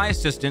purchasing? is my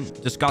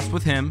assistant. Discuss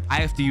with him. I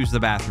have to use the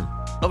bathroom.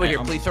 Over here,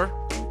 please, sir.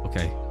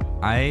 Okay.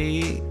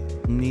 I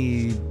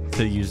need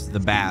to use the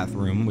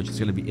bathroom, which is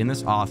going to be in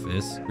this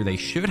office, where they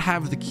should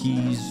have the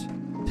keys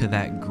to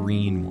that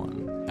green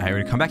one. All right, we're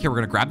going to come back here. We're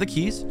going to grab the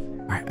keys.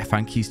 All right, I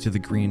find keys to the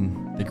green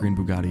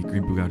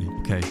Bugatti.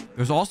 Okay.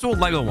 There's also a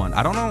Lego one.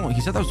 I don't know.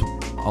 He said that was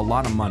a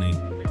lot of money.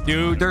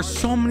 Dude, there's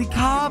so many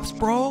cops,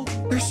 bro.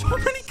 There's so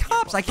many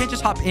cops. I can't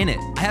just hop in it.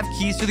 I have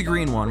keys to the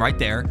green one right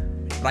there.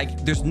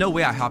 Like, there's no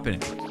way I hop in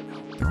it.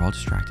 They're all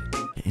distracted.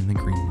 Get in the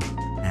green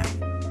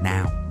one.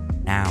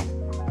 Now.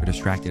 They're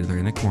distracted. They're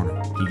in the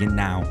corner. Keegan,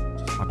 now.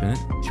 Just hop in it.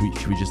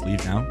 Should we just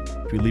leave now?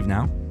 Should we leave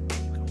now?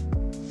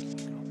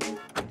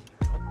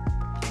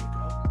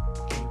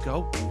 Can you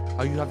go?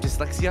 Oh, you have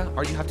dyslexia?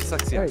 Or you have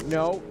dyslexia? Wait,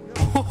 no.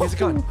 Here's a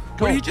gun. Go.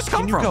 Where did he just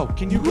come from? Go?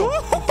 Can you go?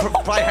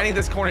 Probably hiding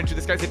this corner too.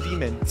 This guy's a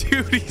demon.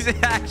 Dude, he's an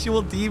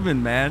actual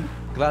demon, man.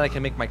 Glad I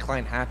can make my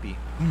client happy.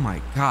 Oh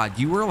my God,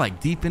 you were like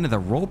deep into the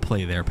role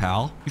play there,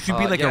 pal. You should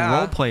be like a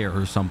role player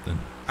or something.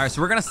 All right,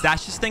 so we're gonna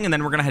stash this thing and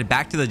then we're gonna head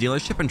back to the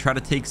dealership and try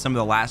to take some of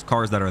the last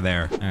cars that are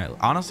there. All right,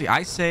 honestly,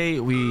 I say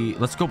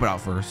let's scope it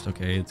out first.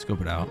 Okay, let's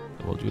scope it out.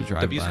 We'll do a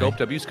drive-by.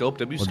 W scope.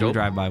 We'll do a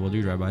drive-by. We'll do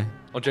a drive-by.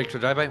 Oh, Jake,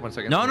 should drive-by? 1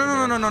 second. No.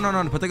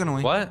 Put the gun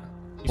away. What?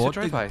 You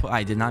said drive-by.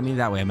 I did not mean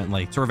that way. I meant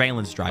like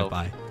surveillance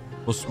drive-by.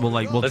 We'll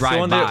let's drive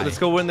go in by. there. Let's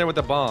go in there with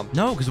the bomb.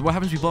 No, because what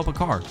happens if we blow up a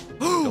car?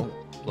 Don't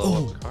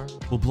blow up the car.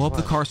 We'll blow up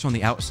the car so on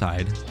the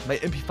outside. My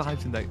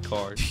MP5's in that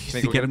car. Can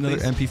I get another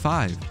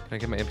MP5? Can I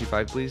get my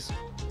MP5, please?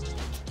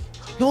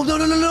 No.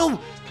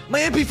 My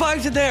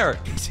MP5's in there.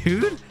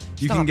 Dude,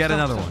 you can get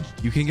another one.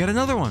 You can get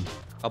another one.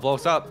 I'll blow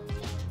us up.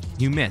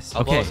 You missed.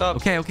 I'll blow us up.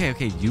 Okay.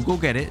 You go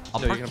get it. I'll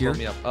No, park you're here.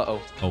 gonna blow me up.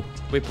 Uh-oh. Oh.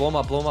 Wait, blow him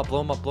up.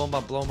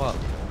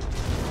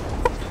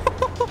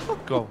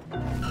 Go.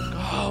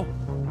 Go.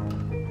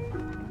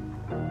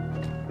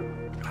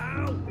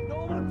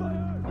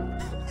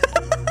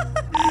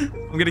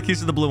 I'm gonna keys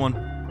to the blue one.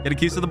 Get a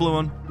keys to the blue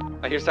one.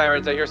 I hear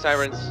sirens. All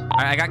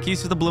right, I got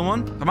keys to the blue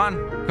one. Come on.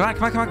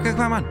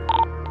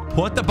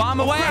 Put the bomb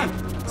away.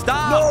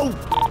 Stop.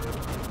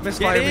 No.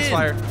 Misfire. He's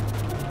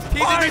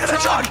in your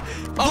truck.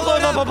 Blow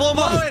him up.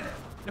 Blow it.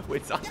 No,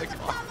 it's on the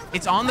car.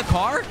 It's on the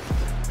car?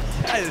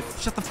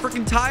 Yes. Shut the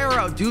freaking tire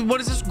out, dude.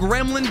 What is this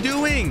gremlin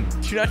doing?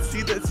 Do you not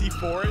see the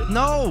C4?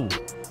 No.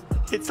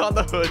 It's on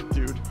the hood,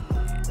 dude.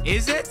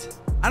 Is it?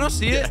 I don't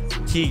see it.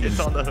 Keegan, It's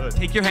on the hood.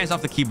 take your hands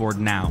off the keyboard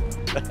now.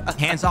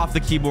 Hands off the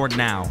keyboard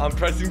now. I'm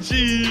pressing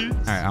G. All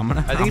right, I'm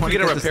gonna. I think if we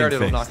get it repaired,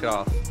 it'll fixed. knock it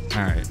off.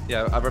 All right.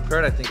 Yeah, I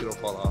repaired. I think it'll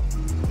fall off.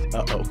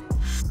 Uh-oh.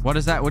 What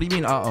is that? What do you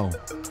mean? Uh-oh.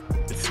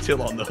 It's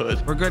still on the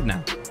hood. We're good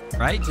now,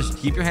 right? Just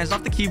keep your hands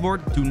off the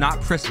keyboard. Do not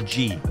press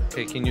G.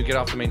 Okay, can you get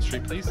off the main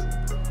street, please?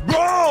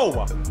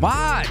 Bro!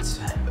 What?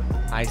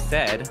 I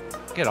said,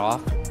 get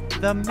off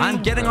the main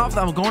I'm getting road. off.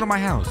 I'm going to my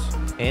house.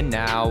 And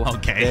now,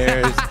 Okay.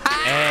 there's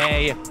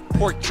a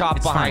pork chop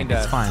It's behind fine.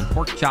 us. It's fine.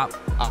 Pork chop.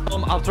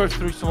 I'll throw it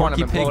through someone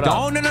Porky and pig. blow it up.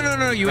 Oh,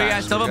 no. You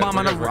guys still have a bomb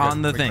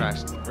on the thing.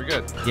 We're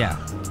good. Yeah.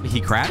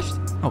 He crashed?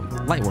 Oh,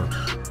 light work.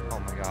 Oh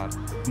my god.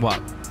 What?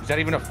 Is that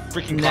even a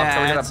freaking cop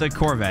car? That's a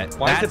Corvette.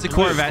 Why is That's a it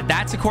blue? Corvette.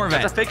 That's a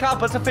Corvette. That's a fake cop.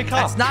 That's a fake cop.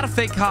 That's not a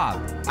fake cop.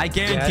 I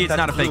guarantee it's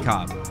not a fake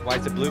cop. Why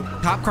is it blue?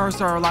 Cop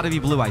cars are allowed to be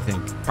blue, I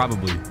think.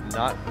 Probably.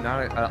 Not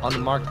an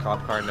unmarked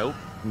cop car. Nope.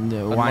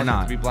 No, why Unmarked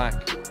not? To be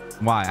black.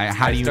 Why?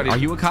 Are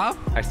you a cop?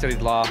 All I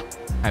studied law.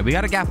 right, we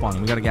got a gap on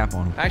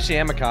him. I actually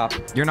am a cop.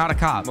 You're not a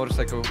cop.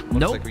 Motorcycle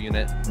Nope.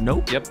 unit.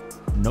 Nope. Yep.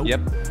 Nope.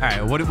 Yep. All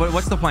right,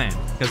 what's the plan?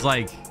 Because,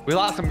 like... We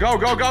lost him. Go.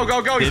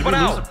 He's did put we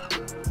out. lose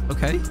him?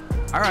 Okay.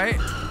 All right.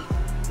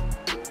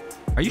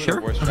 Are you You're the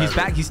sure? worst Oh, he's driver.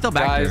 back. He's still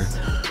back Guys,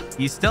 there.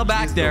 He's still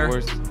back He's the there.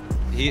 worst.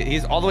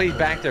 He's all the way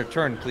back there.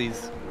 Turn,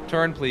 please.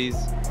 Turn, please.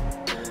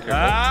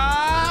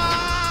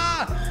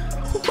 Ah!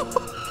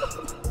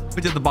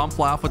 But did the bomb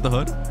fly off with the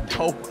hood?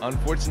 No,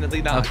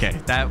 unfortunately not. Okay,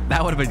 that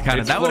would have been kind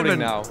of... It's That would have floating been...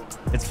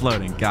 now. It's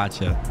floating.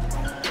 Gotcha.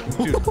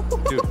 Dude.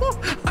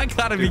 I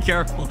gotta be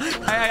careful.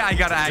 I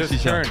gotta actually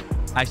turn.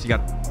 I actually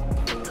got.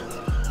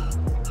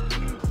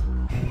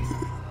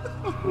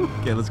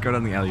 Okay, let's go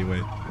down the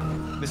alleyway.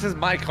 This is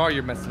my car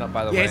you're messing up,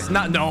 by the Yeah, way. it's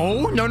not.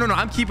 No.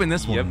 I'm keeping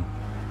this Yep. one.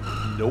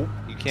 Nope.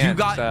 You can't. You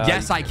got.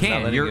 Yes, I not can.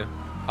 letting You're. you.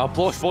 I'll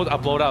blow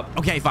it up.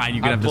 Okay, fine.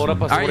 You can I'll have this blow it one.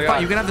 up, All I right, swear to fine.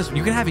 God. You can have this.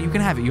 You can have it. You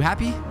can have it. You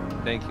happy?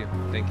 Thank you.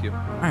 All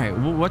right.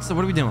 Well, what are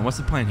we doing? What's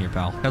the plan here,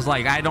 pal? Because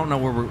like I don't know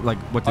where we're like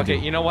what to do.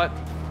 Okay, you know what?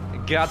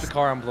 Get out the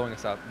car. I'm blowing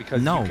us up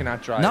because No. you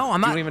cannot drive. No, I'm You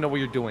not. don't even know what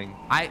you're doing.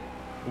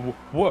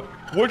 What?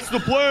 What's the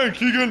plan,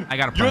 Keegan? I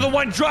got a plan. You're the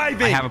one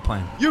driving. I have a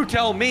plan. You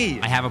tell me.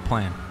 I have a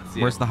plan.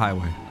 See Where's it? the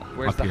highway?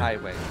 Where's Up the here.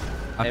 highway?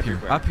 Up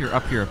Everywhere. here.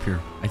 Up here.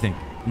 I think.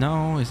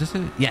 No, is this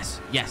it?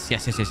 Yes. Yes.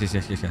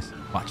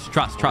 Watch.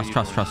 Trust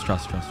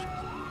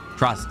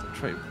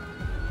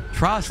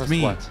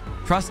me. what?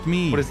 Trust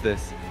me. What is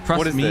this? Trust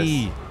what is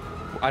me. This?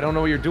 I don't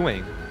know what you're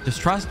doing.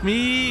 Just trust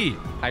me.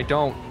 I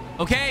don't.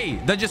 Okay,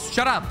 then just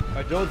shut up.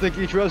 I don't think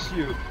he trusts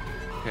you.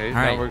 Okay.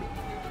 All right.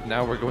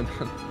 Now we're going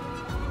down.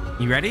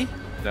 You ready?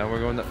 Now we're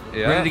going down.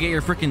 Yeah. Ready to get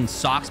your freaking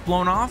socks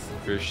blown off?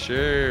 For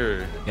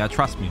sure. Yeah,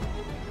 trust me.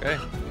 Okay.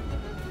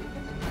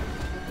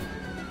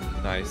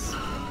 Nice.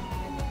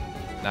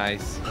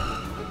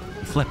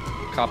 You flipped.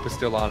 Cop is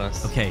still on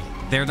us. Okay,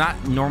 they're not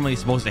normally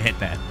supposed to hit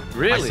that.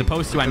 Really? By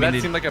supposed to, I So mean.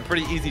 that seemed like a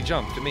pretty easy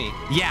jump to me.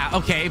 Yeah,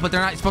 okay, but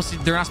they're not supposed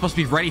to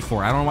be ready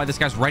for it. I don't know why this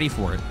guy's ready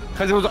for it.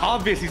 Because it was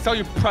obvious. He saw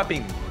you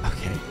prepping.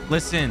 Okay,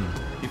 listen.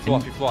 You flew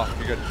off.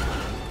 You're good.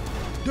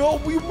 No,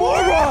 you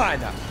moron!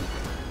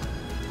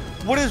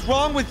 What is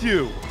wrong with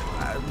you?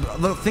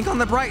 Look, think on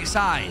the bright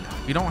side.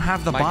 We don't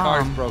have the My bomb.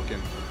 car's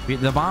broken.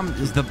 The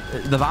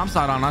bomb's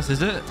not on us,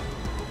 is it?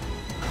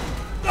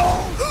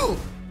 No!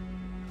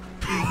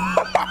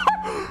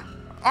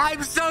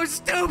 I'm so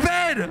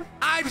stupid!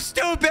 I'm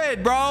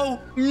stupid, bro!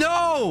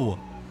 No!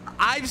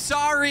 I'm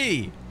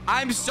sorry!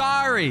 My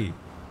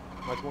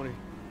 20.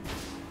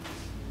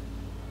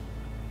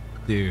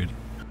 Dude.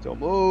 Don't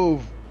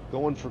move.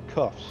 Going for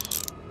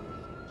cuffs.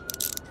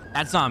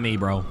 That's on me,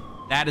 bro.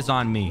 That is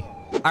on me.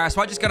 All right,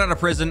 so I just got out of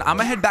prison. I'm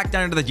gonna head back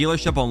down to the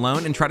dealership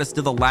alone and try to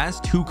steal the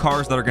last 2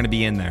 cars that are gonna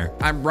be in there.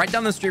 I'm right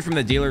down the street from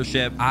the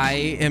dealership. I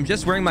am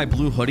just wearing my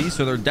blue hoodie,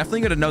 so they're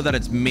definitely gonna know that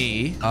it's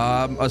me.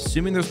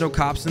 Assuming there's no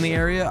cops in the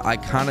area, I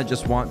kind of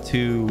just want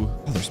to...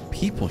 Oh, there's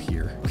people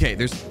here. Okay,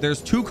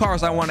 there's 2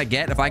 cars I want to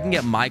get. If I can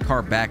get my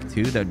car back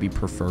too, that'd be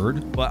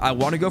preferred. But I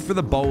want to go for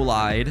the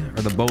bolide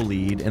or the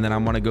bolide, and then I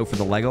want to go for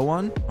the Lego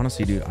one.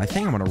 Honestly, dude, I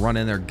think I'm gonna run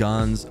in there,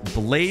 guns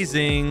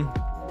blazing.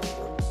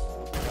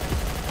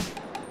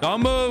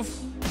 Don't move.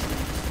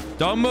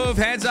 Don't move.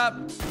 Hands up.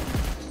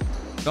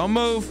 Don't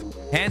move.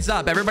 Hands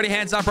up. Everybody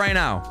hands up right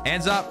now.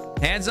 Hands up.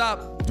 Hands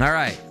up. All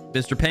right.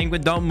 Mr.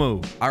 Penguin, don't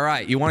move. All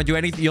right. You want to do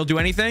anything? You'll do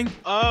anything?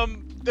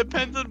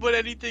 Depends on what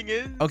anything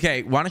is.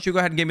 Okay. Why don't you go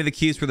ahead and give me the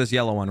keys for this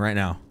yellow one right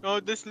now?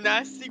 Oh, this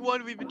nasty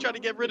one. We've been trying to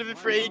get rid of it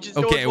for ages.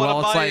 Okay.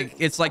 Well,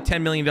 it's like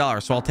 $10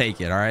 million, so I'll take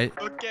it. All right.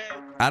 Okay.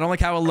 I don't like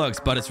how it looks,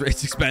 but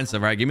it's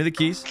expensive. All right. Give me the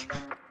keys.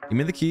 Give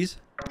me the keys.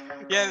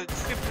 Yeah. It's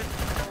stupid.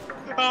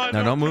 Oh,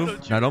 no, don't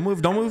move. No, don't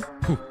move. Don't move.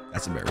 Whew,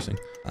 that's embarrassing.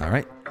 All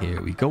right,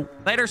 here we go.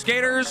 Later,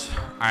 skaters.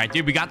 All right,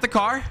 dude, we got the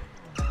car.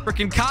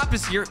 Freaking cop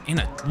is here.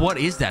 What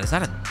is that? Is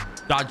that a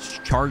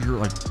Dodge Charger?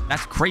 Like,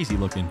 that's crazy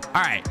looking.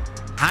 All right,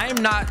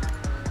 I'm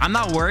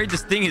not worried.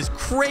 This thing is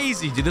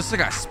crazy, dude. This is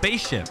like a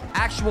spaceship.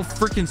 Actual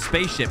freaking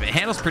spaceship. It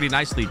handles pretty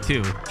nicely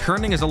too.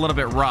 Turning is a little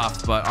bit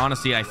rough, but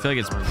honestly, I feel like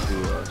it's...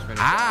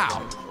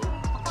 Ow.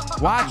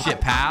 Watch it,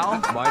 pal.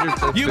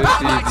 You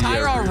bought my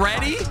tire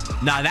already?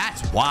 Nah,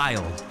 that's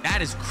wild. That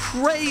is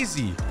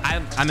crazy.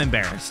 I'm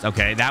embarrassed.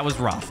 Okay, that was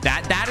rough.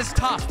 That is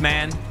tough,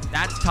 man.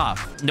 That's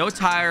tough. No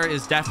tire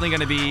is definitely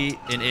going to be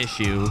an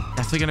issue.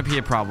 Definitely going to be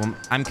a problem.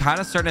 I'm kind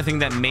of starting to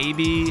think that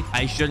maybe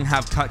I shouldn't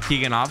have cut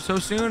Keegan off so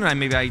soon. And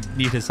maybe I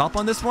need his help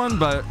on this one,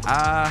 but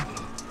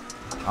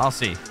I'll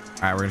see.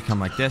 All right, we're going to come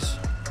like this.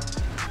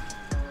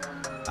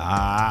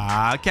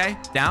 Okay.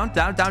 Down.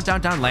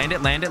 Land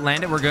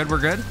it. We're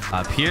good.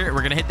 Up here,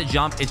 we're gonna hit the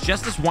jump. It's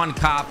just this one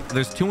cop.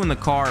 There's 2 in the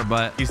car,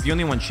 but he's the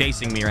only one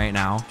chasing me right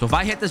now. So if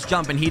I hit this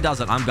jump and he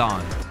doesn't, I'm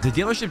gone. The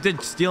dealership did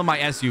steal my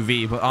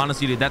SUV, but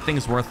honestly, dude, that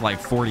thing's worth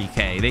like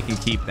 40K. They can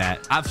keep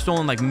that. I've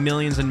stolen like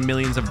millions and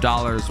millions of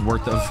dollars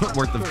worth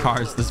of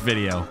cars this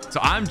video.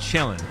 So I'm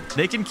chilling.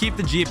 They can keep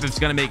the Jeep if it's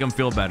gonna make them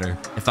feel better.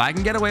 If I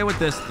can get away with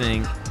this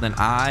thing, then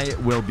I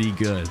will be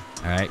good.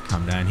 All right,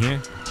 come down here.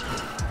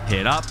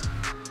 Hit up.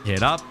 We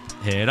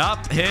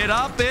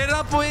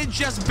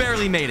just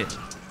barely made it.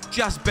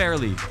 Just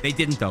barely. They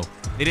didn't though.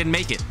 They didn't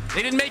make it.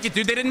 They didn't make it,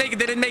 dude. They didn't make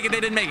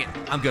it.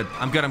 I'm good.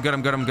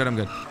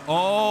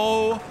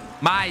 Oh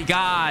my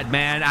God,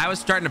 man. I was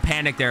starting to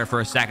panic there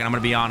for a second. I'm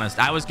gonna be honest.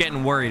 I was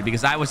getting worried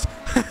because I was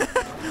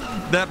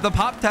the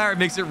pop tire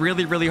makes it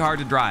really, really hard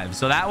to drive.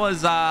 So that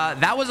was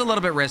a little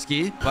bit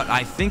risky, but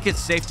I think it's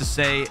safe to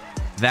say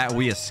that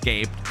we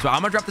escaped. So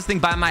I'm gonna drop this thing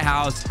by my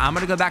house. I'm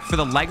gonna go back for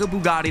the Lego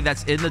Bugatti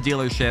that's in the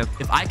dealership.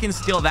 If I can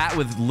steal that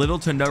with little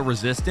to no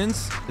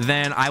resistance,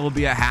 then I will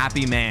be a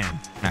happy man.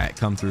 All right,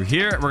 come through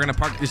here. We're gonna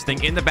park this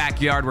thing in the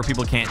backyard where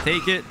people can't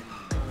take it.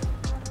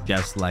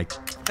 Just like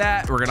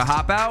that. We're gonna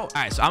hop out.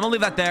 All right, so I'm gonna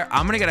leave that there.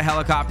 I'm gonna get a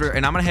helicopter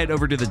and I'm gonna head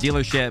over to the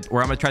dealership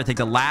where I'm gonna try to take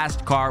the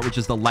last car, which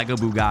is the Lego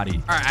Bugatti.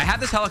 All right, I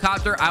have this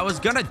helicopter. I was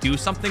gonna do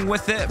something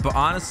with it, but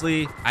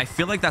honestly, I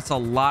feel like that's a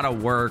lot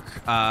of work.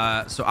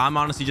 So I'm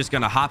honestly just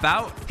gonna hop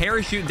out,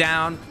 parachute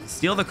down,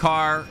 steal the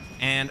car,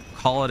 and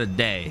call it a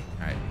day.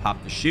 All right,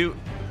 pop the chute.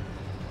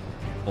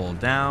 Pull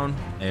down.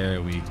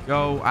 There we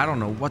go. I don't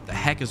know what the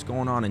heck is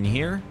going on in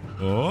here.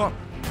 Oh.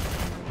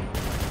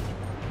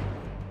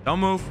 Don't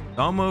move.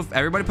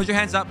 Everybody put your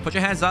hands up.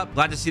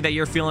 Glad to see that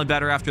you're feeling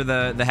better after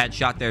the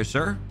headshot there,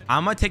 sir.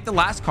 I'm gonna take the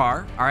last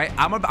car. All right,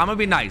 I'm gonna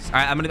be nice. All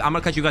right, I'm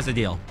gonna cut you guys a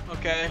deal.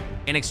 Okay.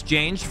 In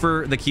exchange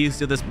for the keys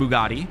to this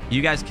Bugatti,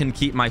 you guys can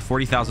keep my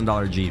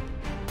 $40,000 Jeep.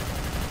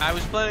 I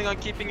was planning on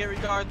keeping it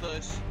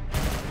regardless.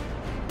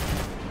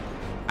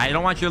 I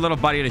don't want your little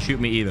buddy to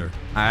shoot me either.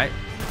 All right.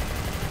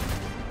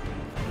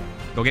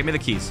 Go get me the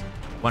keys.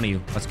 One of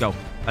you. Let's go.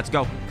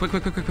 Quick.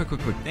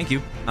 Thank you.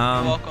 You're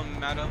welcome,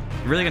 madam.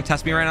 You really gonna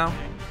test me right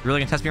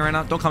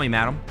now? Don't call me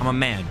madam. I'm a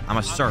man. I'm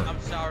a sir. I'm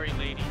sorry,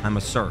 lady. I'm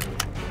a sir.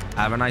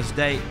 Have a nice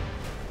day.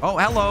 Oh,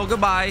 hello.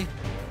 Goodbye.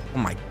 Oh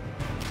my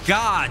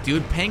God,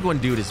 dude. Penguin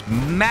dude is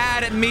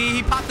mad at me.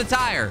 He popped the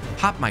tire.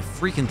 Popped my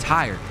freaking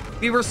tire.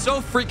 We were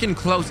so freaking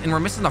close and we're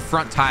missing the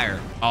front tire.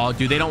 Oh,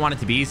 dude, they don't want it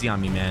to be easy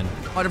on me, man.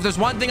 But if there's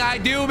one thing I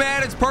do,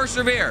 man, it's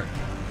persevere.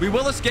 We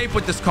will escape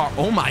with this car.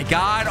 Oh my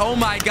God.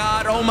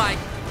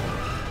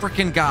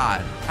 Freaking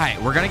God. All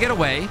right, we're gonna get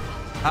away.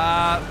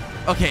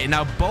 Okay,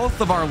 now both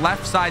of our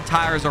left side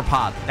tires are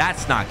popped.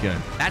 That's not good.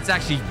 That's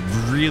actually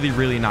really,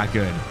 really not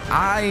good.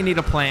 I need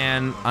a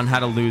plan on how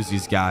to lose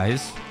these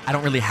guys. I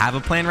don't really have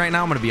a plan right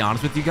now. I'm gonna be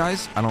honest with you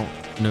guys. I don't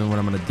know what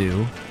I'm gonna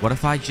do. What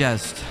if I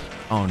just...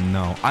 Oh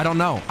no, I don't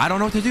know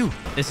what to do.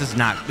 This is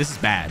bad.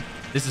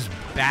 This is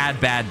bad.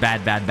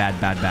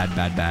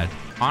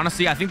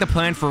 Honestly, I think the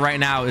plan for right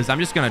now is I'm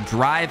just gonna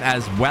drive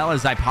as well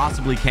as I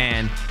possibly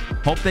can,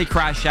 hope they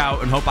crash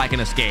out, and hope I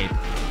can escape.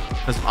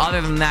 Because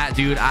other than that,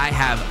 dude, I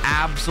have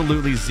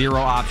absolutely zero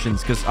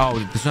options. Because, oh,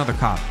 there's another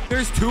cop.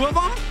 There's 2 of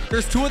them?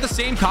 There's 2 of the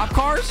same cop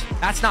cars?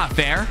 That's not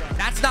fair.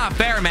 That's not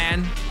fair,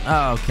 man.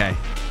 Oh, okay.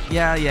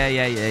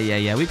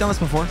 Yeah. We've done this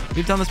before.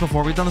 We've done this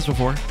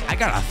before. I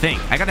gotta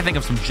think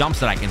of some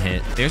jumps that I can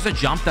hit. There's a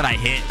jump that I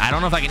hit. I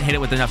don't know if I can hit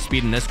it with enough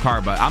speed in this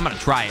car, but I'm gonna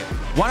try it.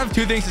 One of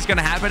 2 things is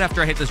gonna happen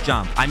after I hit this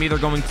jump. I'm either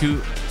going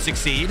to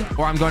succeed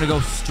or I'm going to go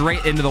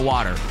straight into the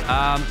water.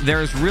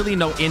 There's really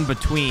no in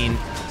between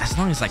as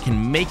long as I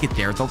can make it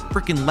there. The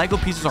freaking Lego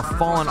pieces are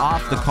falling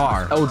off the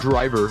car. Oh,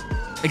 driver.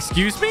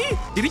 Excuse me?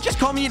 Did he just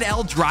call me an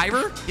L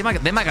driver? They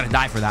might gotta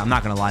die for that. I'm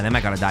not gonna lie. They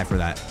might gotta die for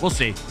that. We'll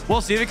see.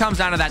 We'll see if it comes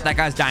down to that. That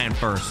guy's dying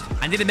first.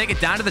 I need to make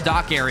it down to the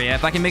dock area.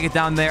 If I can make it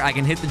down there, I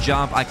can hit the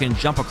jump. I can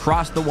jump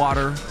across the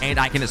water and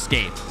I can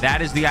escape.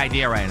 That is the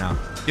idea right now.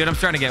 Dude, I'm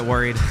starting to get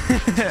worried.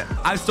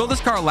 I stole this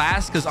car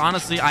last because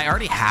honestly, I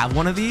already have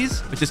one of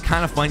these, which is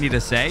kind of funny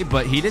to say,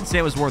 but he did say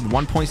it was worth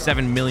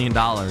 $1.7 million.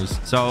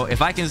 So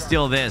if I can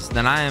steal this,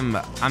 then I'm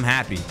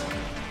happy.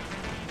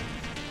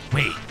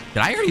 Wait.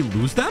 Did I already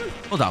lose them?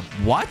 Hold up.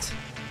 What?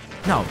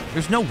 No,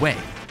 there's no way.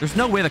 There's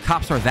no way the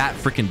cops are that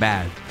freaking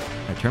bad.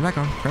 All right, turn back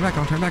on.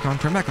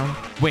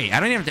 Wait, I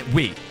don't even have to...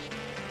 Wait.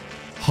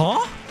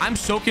 Huh? I'm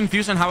so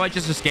confused on how I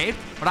just escaped,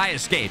 but I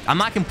escaped. I'm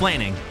not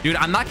complaining. Dude,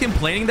 I'm not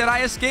complaining that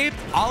I escaped.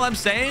 All I'm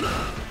saying,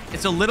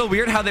 it's a little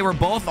weird how they were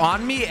both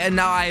on me, and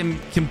now I'm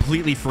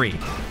completely free.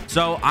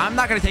 So I'm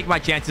not going to take my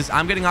chances.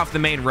 I'm getting off the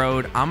main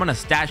road. I'm going to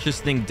stash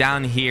this thing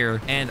down here.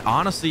 And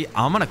honestly,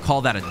 I'm going to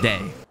call that a day.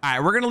 All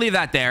right, we're going to leave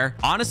that there.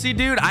 Honestly,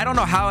 dude, I don't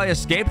know how I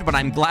escaped, but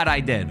I'm glad I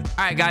did. All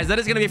right, guys, that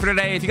is going to be it for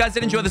today. If you guys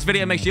did enjoy this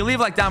video, make sure you leave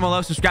a like down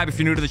below, subscribe if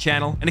you're new to the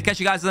channel, and to catch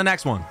you guys in the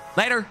next one.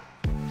 Later.